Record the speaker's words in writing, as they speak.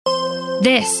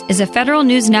This is a Federal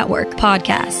News Network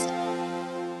podcast.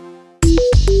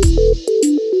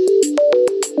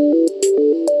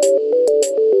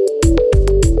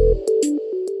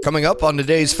 Coming up on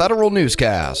today's Federal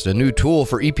Newscast, a new tool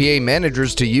for EPA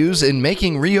managers to use in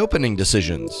making reopening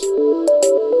decisions.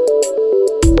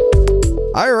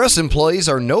 IRS employees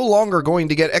are no longer going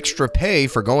to get extra pay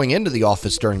for going into the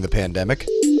office during the pandemic.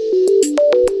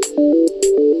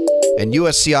 And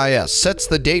USCIS sets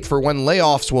the date for when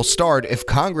layoffs will start if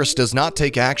Congress does not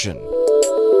take action.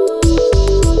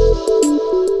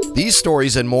 These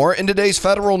stories and more in today's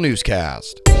Federal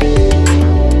Newscast.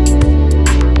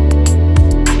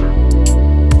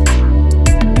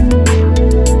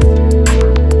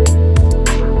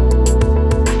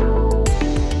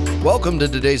 Welcome to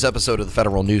today's episode of the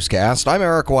Federal Newscast. I'm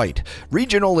Eric White.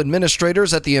 Regional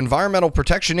administrators at the Environmental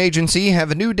Protection Agency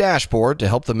have a new dashboard to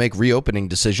help them make reopening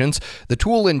decisions. The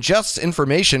tool ingests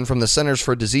information from the Centers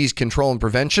for Disease Control and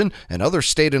Prevention and other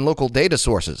state and local data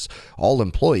sources. All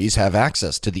employees have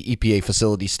access to the EPA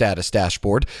facility status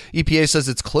dashboard. EPA says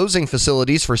it's closing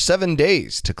facilities for 7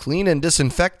 days to clean and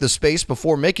disinfect the space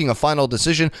before making a final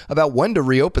decision about when to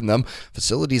reopen them.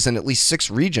 Facilities in at least 6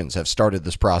 regions have started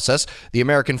this process. The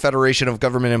American Federation of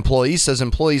Government Employees says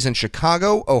employees in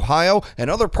Chicago, Ohio, and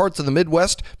other parts of the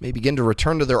Midwest may begin to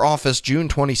return to their office June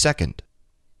 22nd.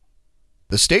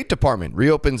 The State Department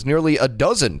reopens nearly a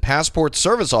dozen passport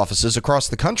service offices across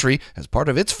the country as part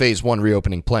of its Phase 1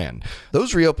 reopening plan.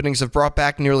 Those reopenings have brought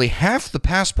back nearly half the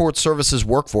passport services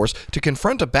workforce to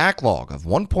confront a backlog of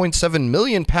 1.7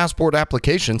 million passport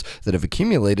applications that have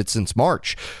accumulated since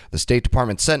March. The State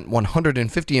Department sent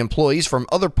 150 employees from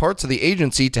other parts of the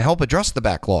agency to help address the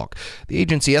backlog. The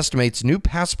agency estimates new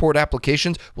passport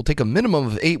applications will take a minimum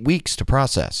of 8 weeks to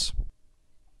process.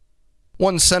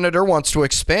 One senator wants to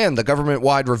expand the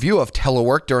government-wide review of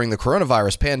telework during the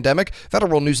coronavirus pandemic.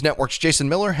 Federal News Network's Jason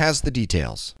Miller has the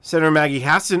details. Senator Maggie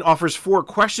Hassan offers 4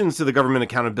 questions to the Government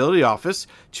Accountability Office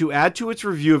to add to its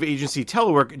review of agency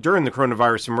telework during the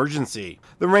coronavirus emergency.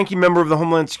 The ranking member of the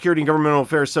Homeland Security and Governmental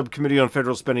Affairs Subcommittee on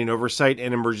Federal Spending Oversight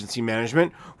and Emergency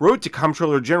Management wrote to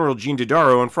Comptroller General Gene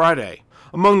Dodaro on Friday.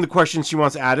 Among the questions she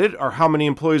wants added are how many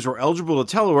employees were eligible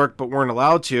to telework but weren't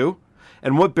allowed to,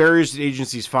 and what barriers did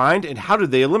agencies find, and how did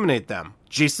they eliminate them?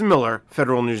 Jason Miller,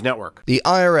 Federal News Network. The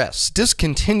IRS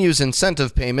discontinues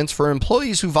incentive payments for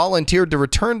employees who volunteered to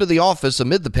return to the office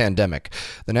amid the pandemic.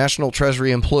 The National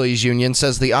Treasury Employees Union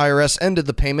says the IRS ended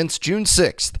the payments June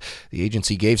 6th. The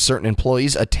agency gave certain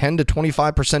employees a 10 to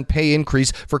 25% pay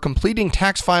increase for completing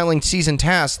tax filing season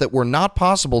tasks that were not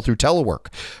possible through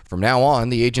telework. From now on,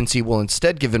 the agency will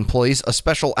instead give employees a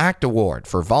special act award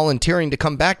for volunteering to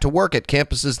come back to work at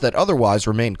campuses that otherwise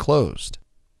remained closed.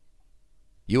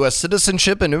 U.S.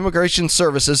 Citizenship and Immigration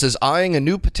Services is eyeing a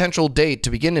new potential date to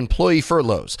begin employee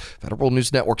furloughs. Federal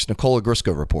News Network's Nicola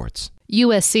Grisco reports.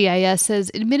 USCIS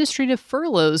says administrative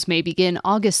furloughs may begin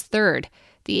August 3rd.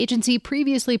 The agency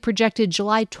previously projected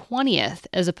July 20th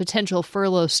as a potential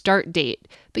furlough start date,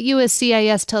 but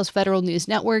USCIS tells Federal News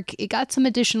Network it got some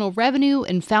additional revenue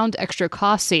and found extra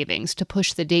cost savings to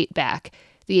push the date back.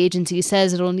 The agency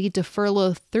says it'll need to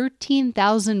furlough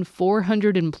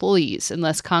 13,400 employees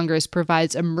unless Congress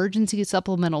provides emergency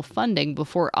supplemental funding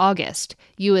before August.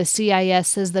 USCIS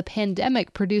says the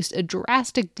pandemic produced a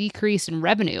drastic decrease in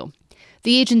revenue.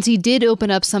 The agency did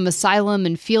open up some asylum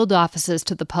and field offices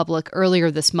to the public earlier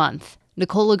this month.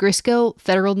 Nicola Grisco,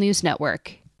 Federal News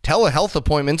Network. Telehealth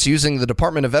appointments using the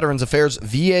Department of Veterans Affairs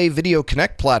VA Video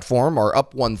Connect platform are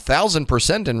up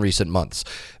 1,000% in recent months.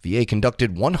 VA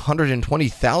conducted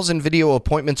 120,000 video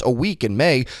appointments a week in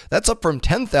May. That's up from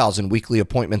 10,000 weekly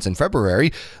appointments in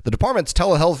February. The department's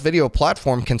telehealth video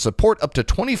platform can support up to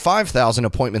 25,000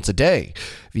 appointments a day.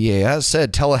 VA has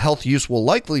said telehealth use will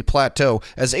likely plateau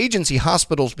as agency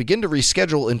hospitals begin to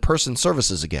reschedule in-person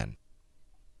services again.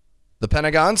 The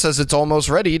Pentagon says it's almost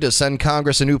ready to send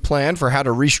Congress a new plan for how to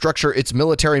restructure its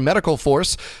military medical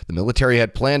force. The military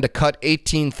had planned to cut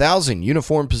 18,000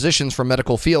 uniformed positions from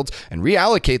medical fields and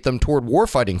reallocate them toward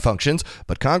warfighting functions,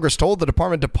 but Congress told the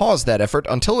department to pause that effort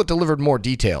until it delivered more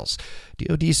details.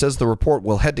 DoD says the report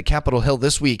will head to Capitol Hill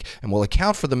this week and will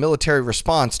account for the military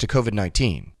response to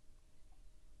COVID-19.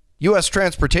 U.S.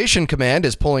 Transportation Command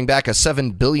is pulling back a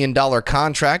 $7 billion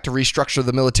contract to restructure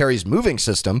the military's moving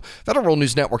system. Federal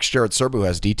News Network's Jared Serbu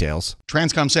has details.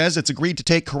 Transcom says it's agreed to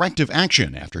take corrective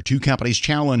action after 2 companies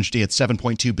challenged its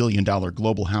 $7.2 billion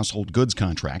global household goods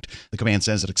contract. The command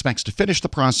says it expects to finish the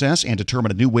process and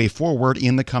determine a new way forward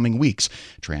in the coming weeks.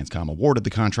 Transcom awarded the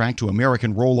contract to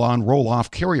American Roll-On Roll-Off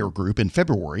Carrier Group in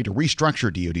February to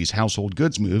restructure DoD's household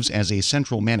goods moves as a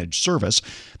central managed service.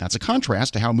 That's a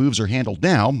contrast to how moves are handled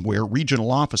now, where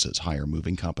regional offices hire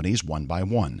moving companies one by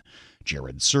one.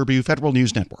 Jared Serbu, Federal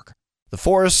News Network. The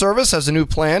Forest Service has a new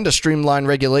plan to streamline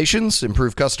regulations,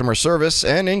 improve customer service,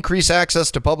 and increase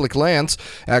access to public lands.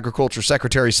 Agriculture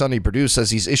Secretary Sonny Perdue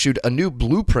says he's issued a new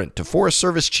blueprint to Forest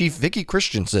Service Chief Vicki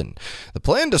Christensen. The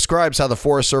plan describes how the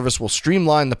Forest Service will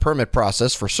streamline the permit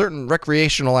process for certain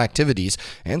recreational activities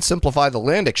and simplify the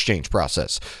land exchange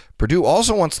process. Perdue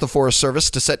also wants the Forest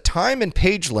Service to set time and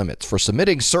page limits for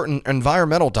submitting certain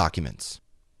environmental documents.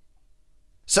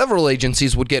 Several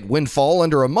agencies would get windfall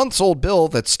under a months-old bill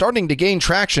that's starting to gain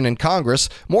traction in Congress.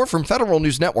 More from Federal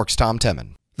News Network's Tom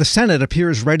Temin. The Senate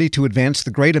appears ready to advance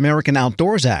the Great American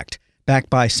Outdoors Act. Backed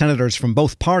by senators from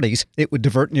both parties, it would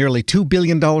divert nearly $2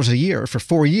 billion a year for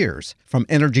 4 years from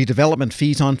energy development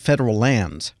fees on federal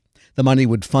lands. The money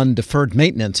would fund deferred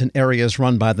maintenance in areas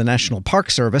run by the National Park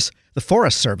Service, the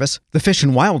Forest Service, the Fish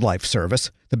and Wildlife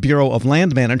Service, the Bureau of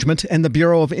Land Management, and the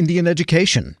Bureau of Indian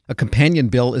Education. A companion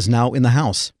bill is now in the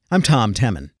House. I'm Tom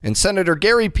Temin. And Senator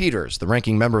Gary Peters, the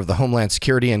ranking member of the Homeland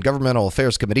Security and Governmental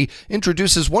Affairs Committee,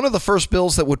 introduces one of the first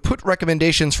bills that would put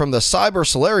recommendations from the Cyber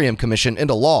Solarium Commission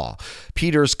into law.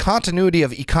 Peters' Continuity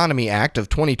of Economy Act of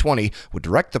 2020 would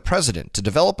direct the president to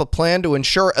develop a plan to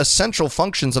ensure essential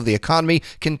functions of the economy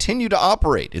continue to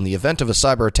operate in the event of a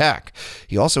cyber attack.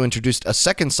 He also introduced a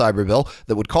second cyber bill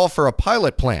that would call for a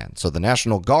pilot plan so the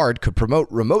National Guard could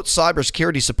promote remote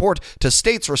cybersecurity support to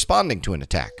states responding to an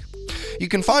attack. You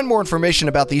can find more information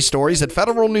about these stories at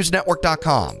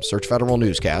federalnewsnetwork.com. Search Federal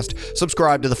Newscast.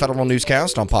 Subscribe to the Federal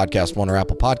Newscast on Podcast One or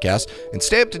Apple Podcasts, and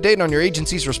stay up to date on your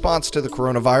agency's response to the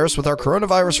coronavirus with our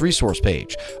coronavirus resource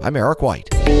page. I'm Eric White.